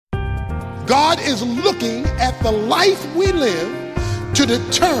God is looking at the life we live to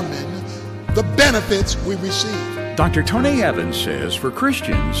determine the benefits we receive. Dr. Tony Evans says for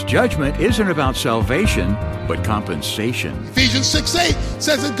Christians, judgment isn't about salvation, but compensation. Ephesians 6:8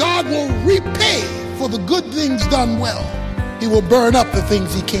 says that God will repay for the good things done well. He will burn up the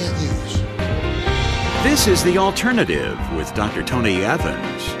things he can't use. This is The Alternative with Dr. Tony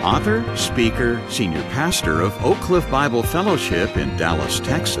Evans, author, speaker, senior pastor of Oak Cliff Bible Fellowship in Dallas,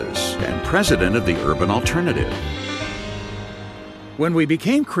 Texas, and president of the Urban Alternative. When we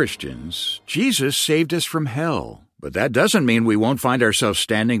became Christians, Jesus saved us from hell. But that doesn't mean we won't find ourselves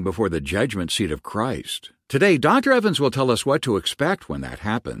standing before the judgment seat of Christ. Today, Dr. Evans will tell us what to expect when that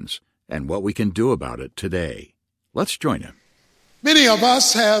happens and what we can do about it today. Let's join him. Many of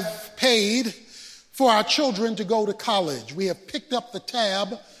us have paid for our children to go to college. We have picked up the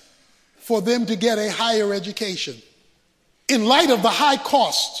tab for them to get a higher education. In light of the high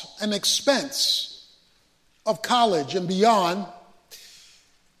cost and expense of college and beyond,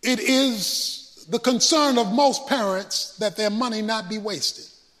 it is the concern of most parents that their money not be wasted.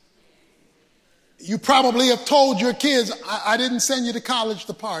 You probably have told your kids, I didn't send you to college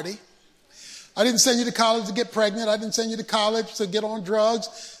to party. I didn't send you to college to get pregnant. I didn't send you to college to get on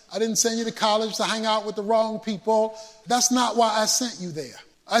drugs. I didn't send you to college to hang out with the wrong people. That's not why I sent you there.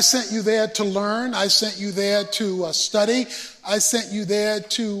 I sent you there to learn. I sent you there to study. I sent you there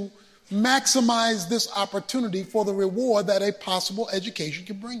to maximize this opportunity for the reward that a possible education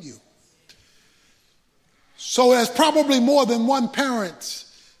can bring you. So there's probably more than one parent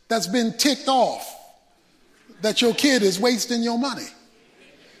that's been ticked off that your kid is wasting your money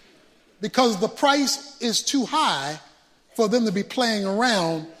because the price is too high for them to be playing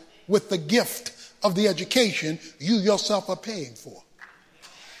around with the gift of the education you yourself are paying for.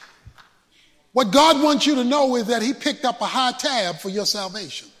 What God wants you to know is that he picked up a high tab for your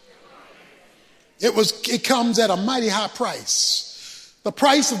salvation. It comes at a mighty high price. The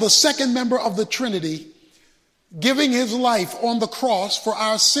price of the second member of the Trinity giving his life on the cross for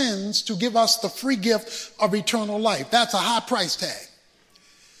our sins to give us the free gift of eternal life. That's a high price tag.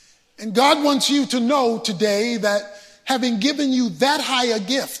 And God wants you to know today that having given you that high a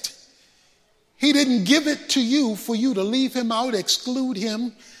gift, he didn't give it to you for you to leave him out, exclude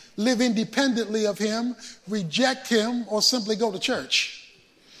him, live independently of him, reject him, or simply go to church.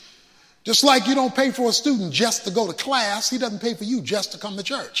 Just like you don't pay for a student just to go to class, he doesn't pay for you just to come to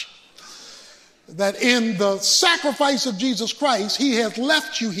church. That in the sacrifice of Jesus Christ, he has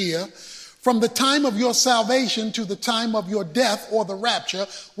left you here from the time of your salvation to the time of your death or the rapture,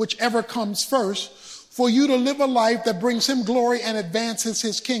 whichever comes first, for you to live a life that brings him glory and advances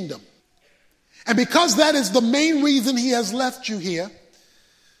his kingdom. And because that is the main reason he has left you here,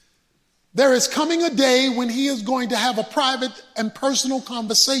 there is coming a day when he is going to have a private and personal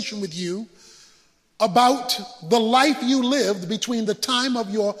conversation with you about the life you lived between the time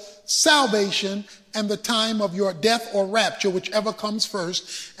of your salvation and the time of your death or rapture, whichever comes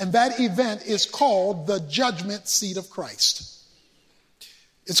first. And that event is called the judgment seat of Christ.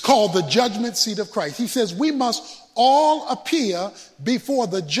 It's called the judgment seat of Christ. He says we must all appear before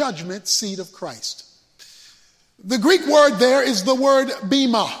the judgment seat of Christ. The Greek word there is the word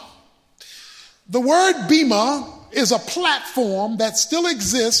bema. The word bema is a platform that still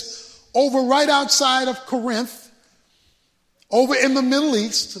exists over right outside of Corinth, over in the Middle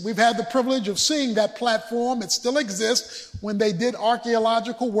East. We've had the privilege of seeing that platform. It still exists when they did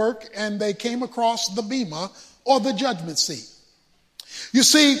archaeological work and they came across the bema or the judgment seat. You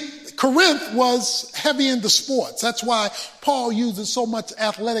see, Corinth was heavy into sports. That's why Paul uses so much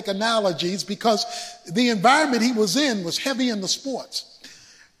athletic analogies, because the environment he was in was heavy in the sports.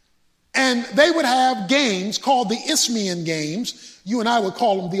 And they would have games called the Isthmian Games. You and I would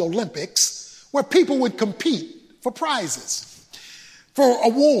call them the Olympics, where people would compete for prizes, for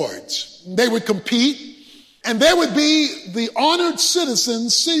awards. They would compete, and there would be the honored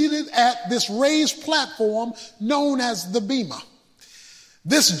citizens seated at this raised platform known as the bema.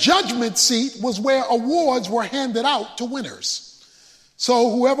 This judgment seat was where awards were handed out to winners.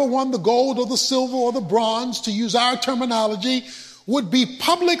 So whoever won the gold or the silver or the bronze, to use our terminology, would be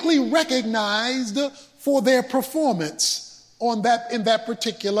publicly recognized for their performance in that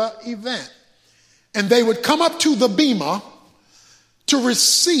particular event. And they would come up to the bema to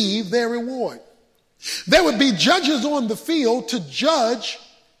receive their reward. There would be judges on the field to judge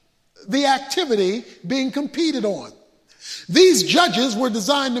the activity being competed on. These judges were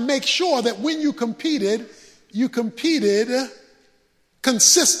designed to make sure that when you competed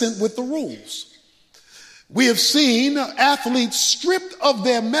consistent with the rules. We have seen athletes stripped of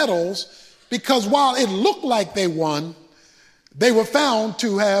their medals because while it looked like they won, they were found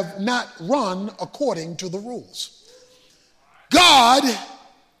to have not run according to the rules. God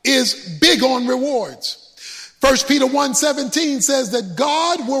is big on rewards. 1 Peter 1:17 says that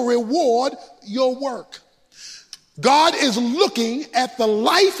God will reward your work. God is looking at the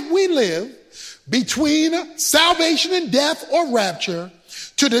life we live between salvation and death or rapture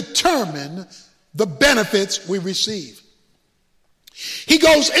to determine the benefits we receive. He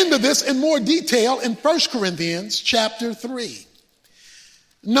goes into this in more detail in 1 Corinthians chapter 3.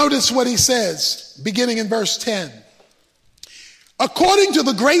 Notice what he says, beginning in verse 10. According to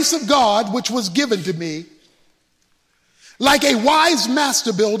the grace of God which was given to me, like a wise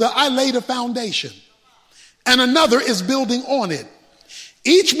master builder, I laid a foundation, and another is building on it.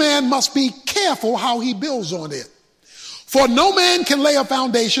 Each man must be careful how he builds on it. For no man can lay a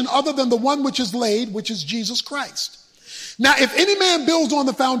foundation other than the one which is laid, which is Jesus Christ. Now, if any man builds on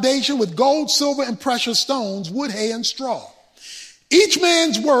the foundation with gold, silver, and precious stones, wood, hay, and straw, each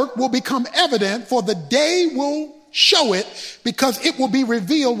man's work will become evident, for the day will show it, because it will be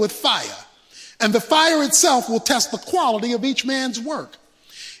revealed with fire. And the fire itself will test the quality of each man's work.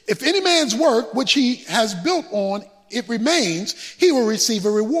 If any man's work which he has built on, it remains, he will receive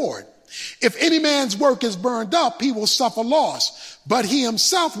a reward. If any man's work is burned up, he will suffer loss, but he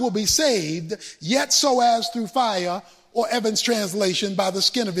himself will be saved, yet so as through fire, or Evans translation, by the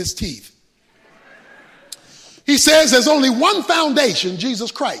skin of his teeth. He says there's only one foundation,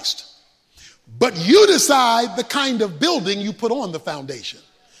 Jesus Christ. But you decide the kind of building you put on the foundation,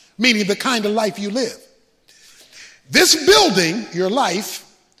 meaning the kind of life you live. This building, your life,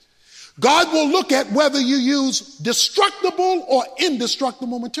 God will look at whether you use destructible or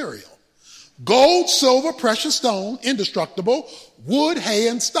indestructible material. Gold, silver, precious stone, indestructible, wood, hay,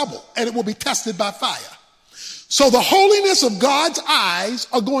 and stubble, and it will be tested by fire. So the holiness of God's eyes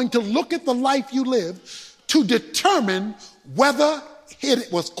are going to look at the life you live to determine whether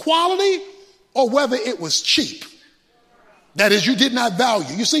it was quality or whether it was cheap. That is, you did not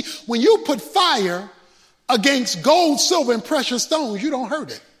value. You see, when you put fire against gold, silver, and precious stones, you don't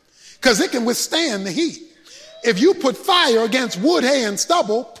hurt it because it can withstand the heat. If you put fire against wood, hay, and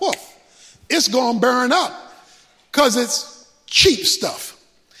stubble, poof, it's going to burn up because it's cheap stuff.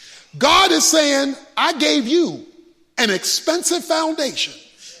 God is saying, I gave you an expensive foundation,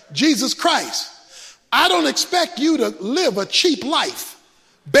 Jesus Christ. I don't expect you to live a cheap life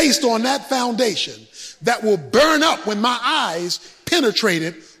based on that foundation that will burn up when my eyes penetrate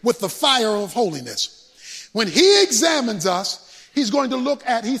it with the fire of holiness. When he examines us, he's going to look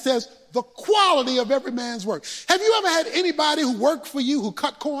at, he says, the quality of every man's work. Have you ever had anybody who worked for you who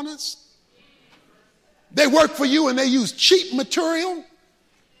cut corners? They worked for you and they used cheap material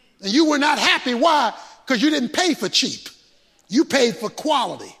and you were not happy. Why? Because you didn't pay for cheap. You paid for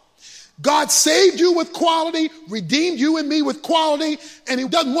quality. God saved you with quality, redeemed you and me with quality, and he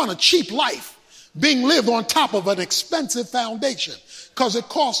doesn't want a cheap life being lived on top of an expensive foundation because it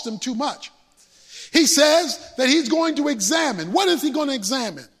cost him too much. He says that he's going to examine. What is he going to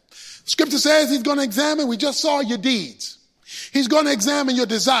examine? Scripture says he's going to examine, we just saw your deeds. He's going to examine your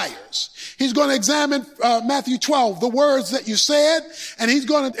desires. He's going to examine Matthew 12, the words that you said, and he's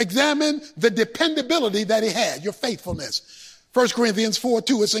going to examine the dependability that he had, your faithfulness. 1 Corinthians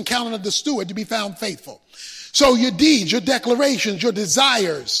 4:2, it's encountered of the steward to be found faithful. So your deeds, your declarations, your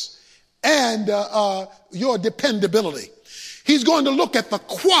desires, and your dependability. He's going to look at the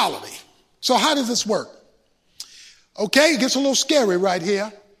quality. So how does this work? Okay, it gets a little scary right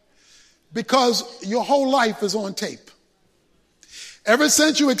here because your whole life is on tape. Ever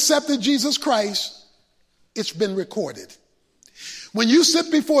since you accepted Jesus Christ, it's been recorded. When you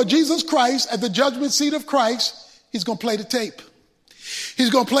sit before Jesus Christ at the judgment seat of Christ, he's going to play the tape. He's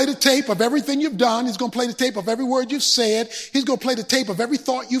going to play the tape of everything you've done. He's going to play the tape of every word you've said. He's going to play the tape of every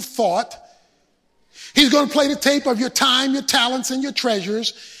thought you've thought. He's going to play the tape of your time, your talents, and your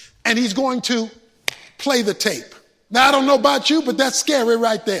treasures. And he's going to play the tape. Now, I don't know about you, but that's scary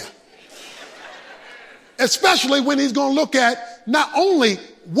right there. Especially when he's going to look at not only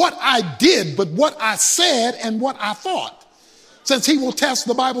what I did, but what I said and what I thought. Since he will test,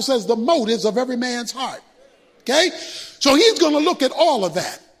 the Bible says, the motives of every man's heart. Okay? So he's going to look at all of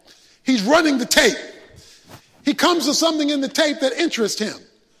that. He's running the tape. He comes to something in the tape that interests him.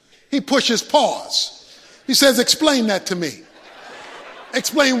 He pushes pause. He says, explain that to me.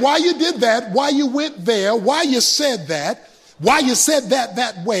 Explain why you did that, why you went there, why you said that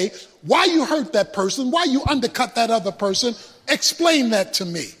that way, why you hurt that person, why you undercut that other person. Explain that to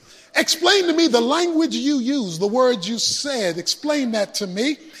me. Explain to me the language you used, the words you said. Explain that to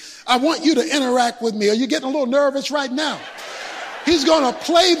me. I want you to interact with me. Are you getting a little nervous right now? He's going to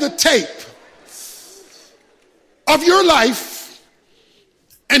play the tape of your life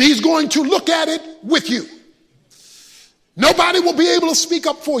And he's going to look at it with you. Nobody will be able to speak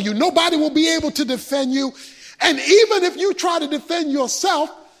up for you. Nobody will be able to defend you. And even if you try to defend yourself,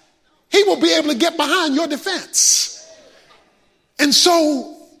 he will be able to get behind your defense. And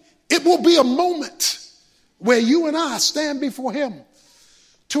so it will be a moment where you and I stand before him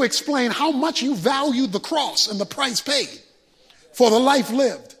to explain how much you value the cross and the price paid for the life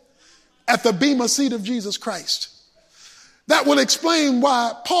lived at the bema seat of Jesus Christ. That will explain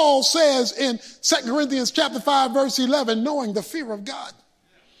why Paul says in 2 Corinthians chapter 5, verse 11, knowing the fear of God.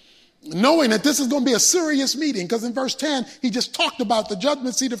 Knowing that this is going to be a serious meeting, because in verse 10, he just talked about the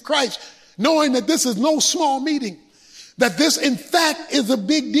judgment seat of Christ. Knowing that this is no small meeting, that this in fact is a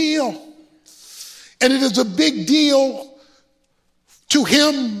big deal. And it is a big deal to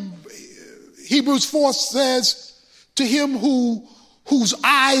him. Hebrews 4 says, to him whose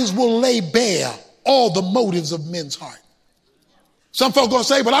eyes will lay bare all the motives of men's heart. Some folk going to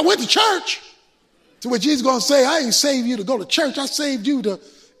say, but I went to church. To which he's going to say, I didn't save you to go to church. I saved you to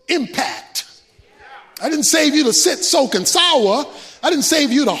impact. I didn't save you to sit, soak, and sour. I didn't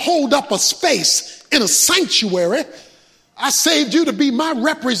save you to hold up a space in a sanctuary. I saved you to be my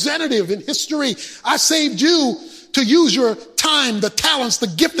representative in history. I saved you to use your time, the talents, the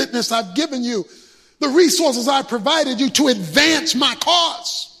giftedness I've given you, the resources I've provided you to advance my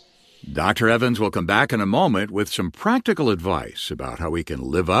cause. Dr. Evans will come back in a moment with some practical advice about how we can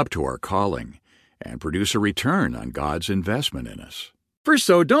live up to our calling and produce a return on God's investment in us. First,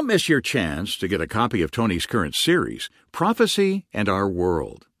 though, don't miss your chance to get a copy of Tony's current series, Prophecy and Our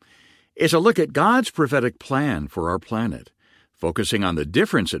World. It's a look at God's prophetic plan for our planet, focusing on the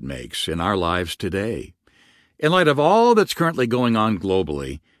difference it makes in our lives today. In light of all that's currently going on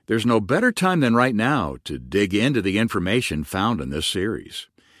globally, there's no better time than right now to dig into the information found in this series.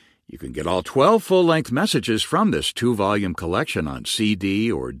 You can get all 12 full-length messages from this 2-volume collection on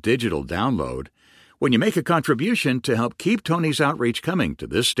CD or digital download when you make a contribution to help keep Tony's outreach coming to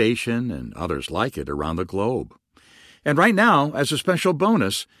this station and others like it around the globe. And right now, as a special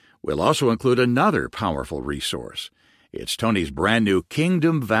bonus, we'll also include another powerful resource. It's Tony's brand new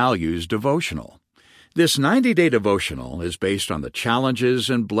Kingdom Values devotional. This 90-day devotional is based on the challenges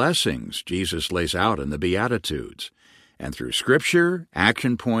and blessings Jesus lays out in the Beatitudes. And through Scripture,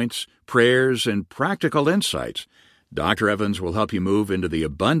 action points, prayers, and practical insights, Dr. Evans will help you move into the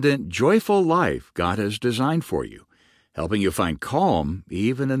abundant, joyful life God has designed for you, helping you find calm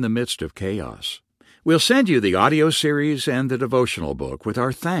even in the midst of chaos. We'll send you the audio series and the devotional book with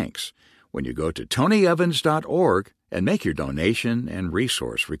our thanks when you go to tonyevans.org and make your donation and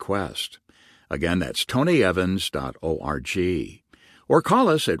resource request. Again, that's tonyevans.org. Or call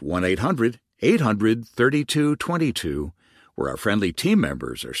us at 1-800-800-3222, where our friendly team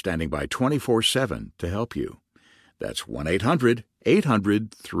members are standing by 24/7 to help you. That's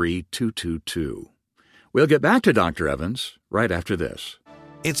 1-800-800-3222. We'll get back to Dr. Evans right after this.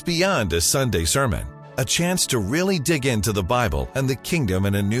 It's beyond a Sunday sermon, a chance to really dig into the Bible and the kingdom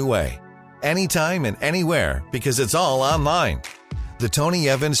in a new way. Anytime and anywhere, because it's all online. The Tony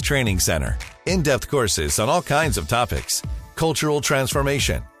Evans Training Center. In-depth courses on all kinds of topics. Cultural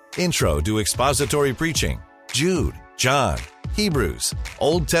transformation. Intro to expository preaching. Jude, John, Hebrews,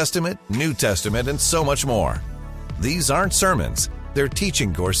 Old Testament, New Testament, and so much more. These aren't sermons. They're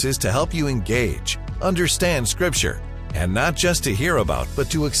teaching courses to help you engage, understand Scripture, and not just to hear about, but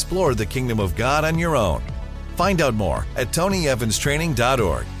to explore the kingdom of God on your own. Find out more at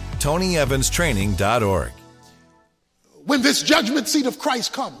TonyEvansTraining.org. TonyEvansTraining.org. When this judgment seat of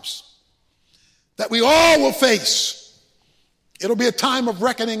Christ comes, that we all will face, it'll be a time of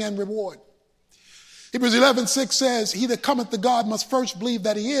reckoning and reward. Hebrews 11:6 says, he that cometh to God must first believe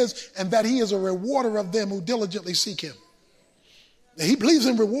that he is, and that he is a rewarder of them who diligently seek him. He believes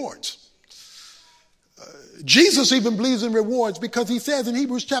in rewards. Jesus even believes in rewards, because he says in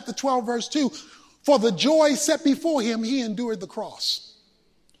Hebrews chapter 12, verse 2, for the joy set before him, he endured the cross.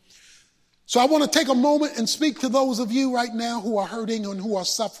 So I want to take a moment and speak to those of you right now who are hurting and who are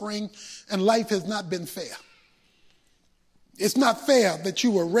suffering, and life has not been fair. It's not fair that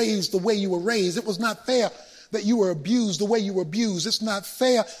you were raised the way you were raised. It was not fair that you were abused the way you were abused. It's not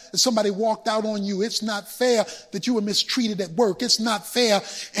fair that somebody walked out on you. It's not fair that you were mistreated at work. It's not fair,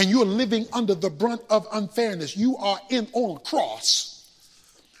 and you're living under the brunt of unfairness. You are on a cross.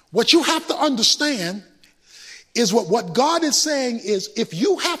 What you have to understand is what God is saying is, if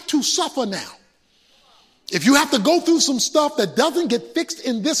you have to suffer now, if you have to go through some stuff that doesn't get fixed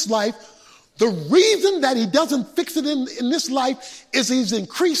in this life, the reason that he doesn't fix it in this life is he's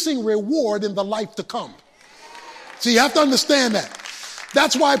increasing reward in the life to come. So you have to understand that.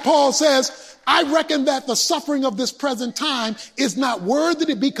 That's why Paul says I reckon that the suffering of this present time is not worthy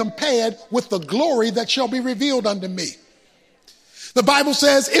to be compared with the glory that shall be revealed unto me. The Bible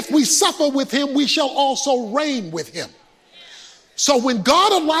says, if we suffer with him, we shall also reign with him. So when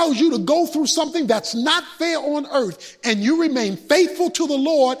God allows you to go through something that's not fair on earth and you remain faithful to the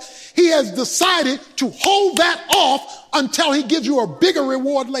Lord, he has decided to hold that off until he gives you a bigger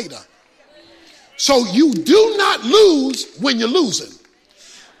reward later. So you do not lose when you're losing.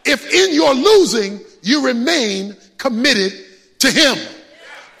 If in your losing, you remain committed to him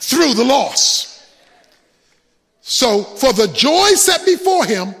through the loss. So for the joy set before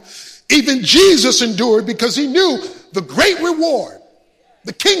him, even Jesus endured because he knew the great reward,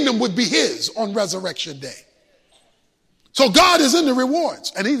 the kingdom would be his on resurrection day. So God is in the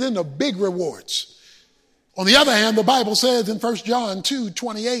rewards, and he's in the big rewards. On the other hand, the Bible says in 1 John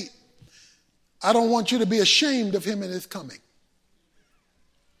 2:28, I don't want you to be ashamed of him in his coming.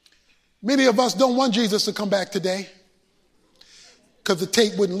 Many of us don't want Jesus to come back today because the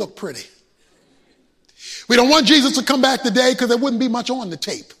tape wouldn't look pretty. We don't want Jesus to come back today because there wouldn't be much on the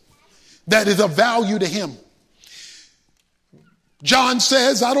tape that is of value to him. John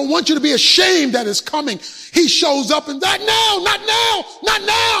says, I don't want you to be ashamed that it's coming. He shows up and not now,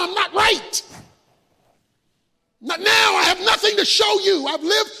 I'm not right. Not now, I have nothing to show you. I've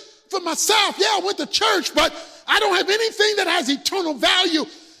lived for myself. Yeah, I went to church, but I don't have anything that has eternal value.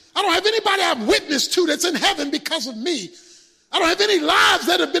 I don't have anybody I've witnessed to that's in heaven because of me. I don't have any lives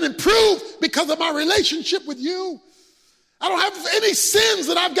that have been improved because of my relationship with you. I don't have any sins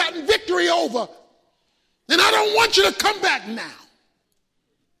that I've gotten victory over. And I don't want you to come back now.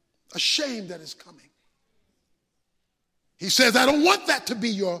 Ashamed that it's coming. He says, I don't want that to be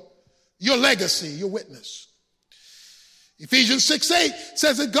your legacy, your witness. Ephesians 6:8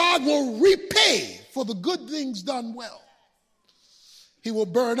 says that God will repay for the good things done well. He will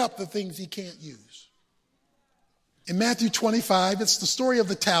burn up the things he can't use. In Matthew 25, it's the story of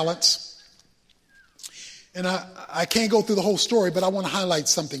the talents. And I can't go through the whole story, but I want to highlight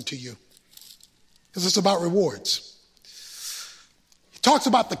something to you because it's about rewards. He talks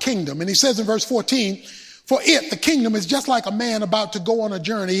about the kingdom, and he says in verse 14, for it, the kingdom, is just like a man about to go on a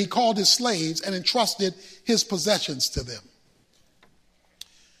journey. He called his slaves and entrusted his possessions to them.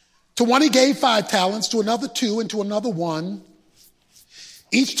 To one he gave 5 talents, to another 2, and to another 1,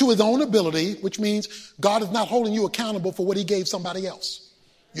 each to his own ability, which means God is not holding you accountable for what he gave somebody else.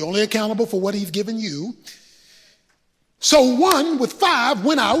 You're only accountable for what he's given you. So one with 5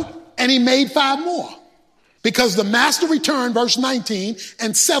 went out and he made 5 more, because the master returned, verse 19,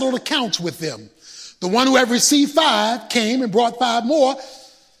 and settled accounts with them. The one who had received 5 came and brought 5 more.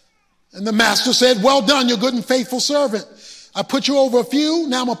 And the master said, well done, you good and faithful servant. I put you over a few.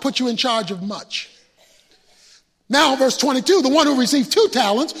 Now I'm going to put you in charge of much. Now, verse 22, the one who received 2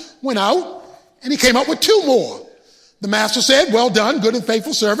 talents went out and he came up with 2 more. The master said, well done, good and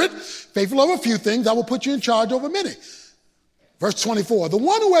faithful servant. Faithful over a few things, I will put you in charge over many. Verse 24, the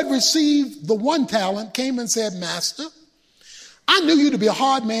one who had received the 1 talent came and said, Master, I knew you to be a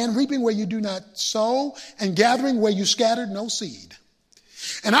hard man, reaping where you do not sow and gathering where you scattered no seed.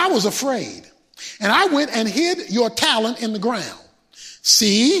 And I was afraid, and I went and hid your talent in the ground.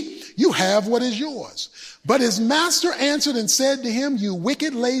 See, you have what is yours. But his master answered and said to him, you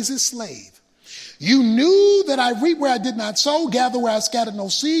wicked, lazy slave. You knew that I reap where I did not sow, gather where I scattered no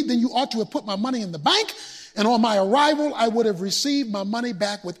seed. Then you ought to have put my money in the bank, and on my arrival, I would have received my money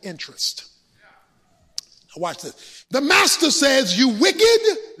back with interest. Now watch this. The master says, you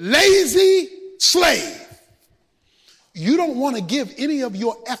wicked, lazy slave. You don't want to give any of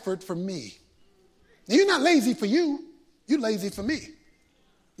your effort for me. Now, you're not lazy for you. You're lazy for me.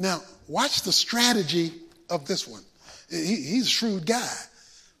 Now, watch the strategy of this one. He's a shrewd guy.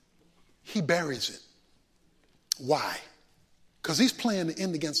 He buries it. Why? Because he's playing the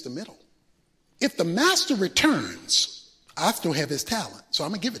end against the middle. If the master returns, I still have his talent, so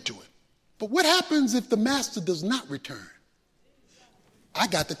I'm going to give it to him. But what happens if the master does not return? I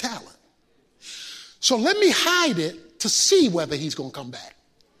got the talent. So let me hide it to see whether he's going to come back.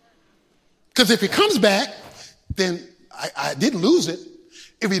 Because if he comes back, then I didn't lose it.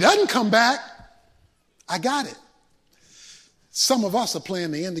 If he doesn't come back, I got it. Some of us are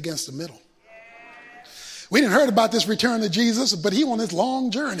playing the end against the middle. We didn't heard about this return of Jesus, but he on this long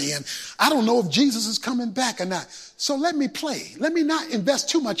journey, and I don't know if Jesus is coming back or not. So let me play. Let me not invest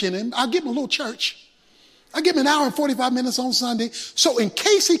too much in him. I'll give him a little church. I'll give him an hour and 45 minutes on Sunday. So in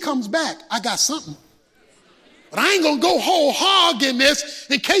case he comes back, I got something. But I ain't going to go whole hog in this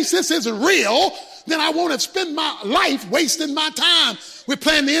in case this isn't real. Then I won't have spent my life wasting my time. We're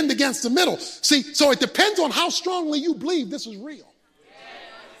playing the end against the middle. See, so it depends on how strongly you believe this is real.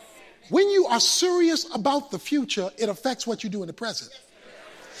 when you are serious about the future, it affects what you do in the present.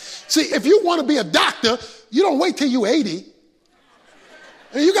 See, if you want to be a doctor, you don't wait till you're 80.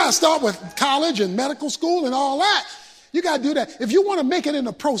 And you got to start with college and medical school and all that. You got to do that. If you want to make it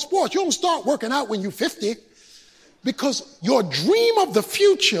into pro sports, you don't start working out when you're 50, because your dream of the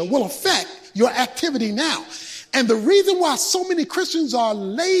future will affect your activity now. And the reason why so many Christians are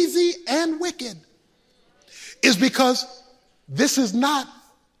lazy and wicked is because this is not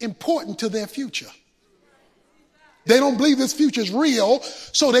important to their future. They don't believe this future is real,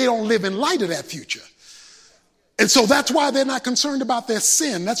 so they don't live in light of that future. And so that's why they're not concerned about their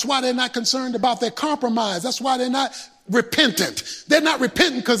sin. That's why they're not concerned about their compromise. That's why they're not repentant. They're not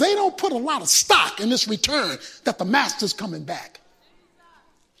repentant because they don't put a lot of stock in this return that the master's coming back.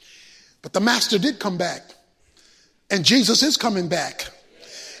 But the master did come back, and Jesus is coming back.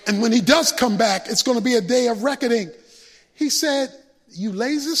 And when he does come back, it's going to be a day of reckoning. He said, you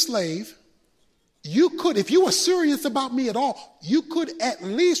lazy slave, you could, if you were serious about me at all, you could at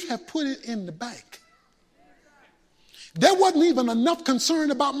least have put it in the bank. There wasn't even enough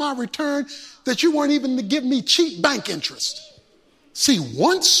concern about my return that you weren't even to give me cheap bank interest. See,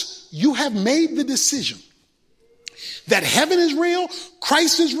 once you have made the decision that heaven is real,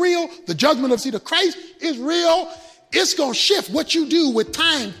 Christ is real, the judgment of Christ is real, it's going to shift what you do with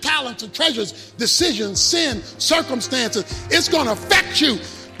time, talents, and treasures, decisions, sin, circumstances. It's going to affect you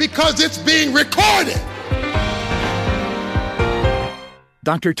because it's being recorded.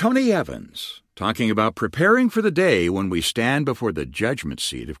 Dr. Tony Evans, talking about preparing for the day when we stand before the judgment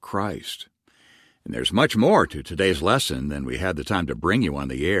seat of Christ. And there's much more to today's lesson than we had the time to bring you on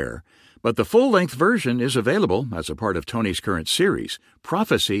the air, but the full-length version is available as a part of Tony's current series,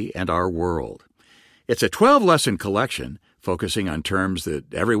 Prophecy and Our World. It's a 12-lesson collection focusing on terms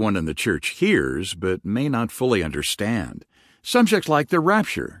that everyone in the church hears but may not fully understand. Subjects like the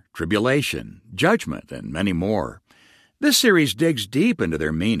rapture, tribulation, judgment, and many more. This series digs deep into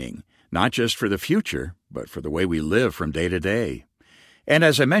their meaning, not just for the future, but for the way we live from day to day. And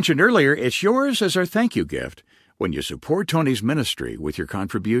as I mentioned earlier, it's yours as our thank you gift when you support Tony's ministry with your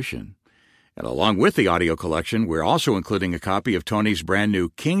contribution. And along with the audio collection, we're also including a copy of Tony's brand new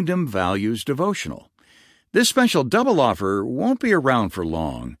Kingdom Values devotional. This special double offer won't be around for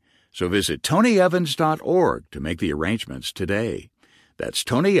long, so visit tonyevans.org to make the arrangements today. That's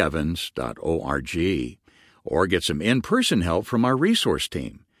tonyevans.org. Or get some in-person help from our resource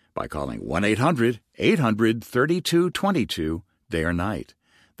team by calling 1-800-800-3222 day or night.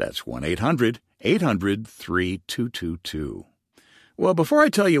 That's 1-800-800-3222. Well, before I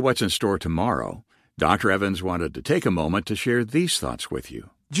tell you what's in store tomorrow, Dr. Evans wanted to take a moment to share these thoughts with you.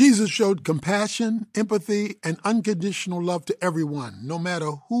 Jesus showed compassion, empathy, and unconditional love to everyone, no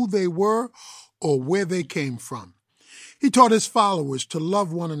matter who they were or where they came from. He taught his followers to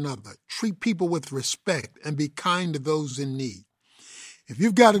love one another, treat people with respect, and be kind to those in need. If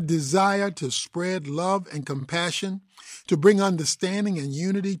you've got a desire to spread love and compassion, to bring understanding and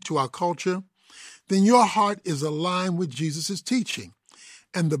unity to our culture, then your heart is aligned with Jesus' teaching.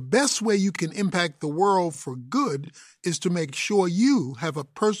 And the best way you can impact the world for good is to make sure you have a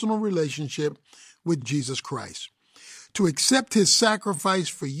personal relationship with Jesus Christ, to accept his sacrifice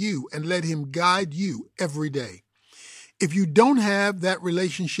for you and let him guide you every day. If you don't have that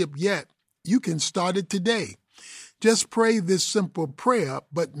relationship yet, you can start it today. Just pray this simple prayer,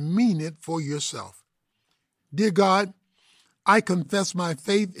 but mean it for yourself. Dear God, I confess my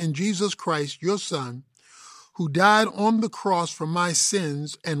faith in Jesus Christ, your Son, who died on the cross for my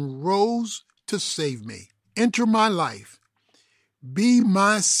sins and rose to save me. Enter my life. Be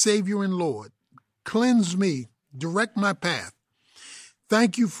my Savior and Lord. Cleanse me. Direct my path.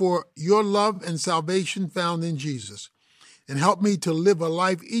 Thank you for your love and salvation found in Jesus. And help me to live a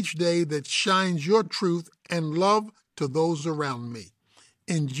life each day that shines your truth and love to those around me.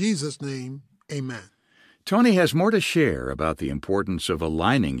 In Jesus' name, amen. Tony has more to share about the importance of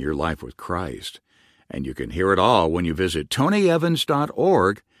aligning your life with Christ. And you can hear it all when you visit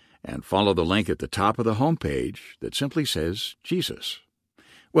tonyevans.org and follow the link at the top of the homepage that simply says Jesus.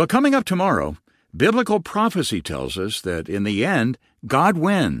 Well, coming up tomorrow, biblical prophecy tells us that in the end, God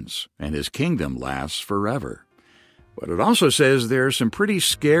wins and his kingdom lasts forever. But it also says there are some pretty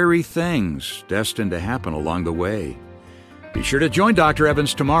scary things destined to happen along the way. Be sure to join Dr.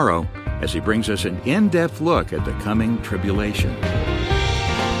 Evans tomorrow as he brings us an in-depth look at the coming tribulation.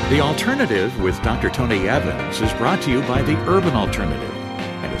 The Alternative with Dr. Tony Evans is brought to you by the Urban Alternative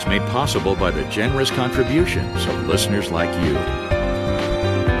and is made possible by the generous contributions of listeners like you.